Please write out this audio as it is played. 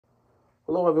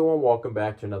Hello everyone, welcome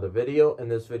back to another video. In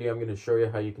this video, I'm going to show you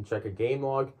how you can check a game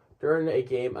log during a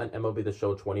game on MLB The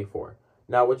Show 24.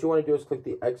 Now, what you want to do is click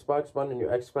the Xbox button in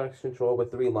your Xbox controller with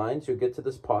 3 lines. You'll get to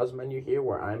this pause menu here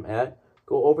where I'm at.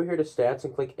 Go over here to stats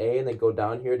and click A and then go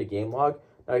down here to game log.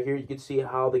 Now here you can see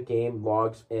how the game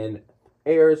logs in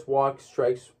errors, walks,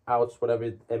 strikes, outs, whatever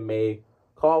it may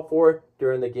call for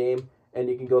during the game. And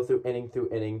you can go through inning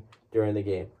during the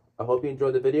game. I hope you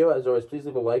enjoyed the video. As always, please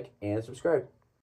leave a like and subscribe.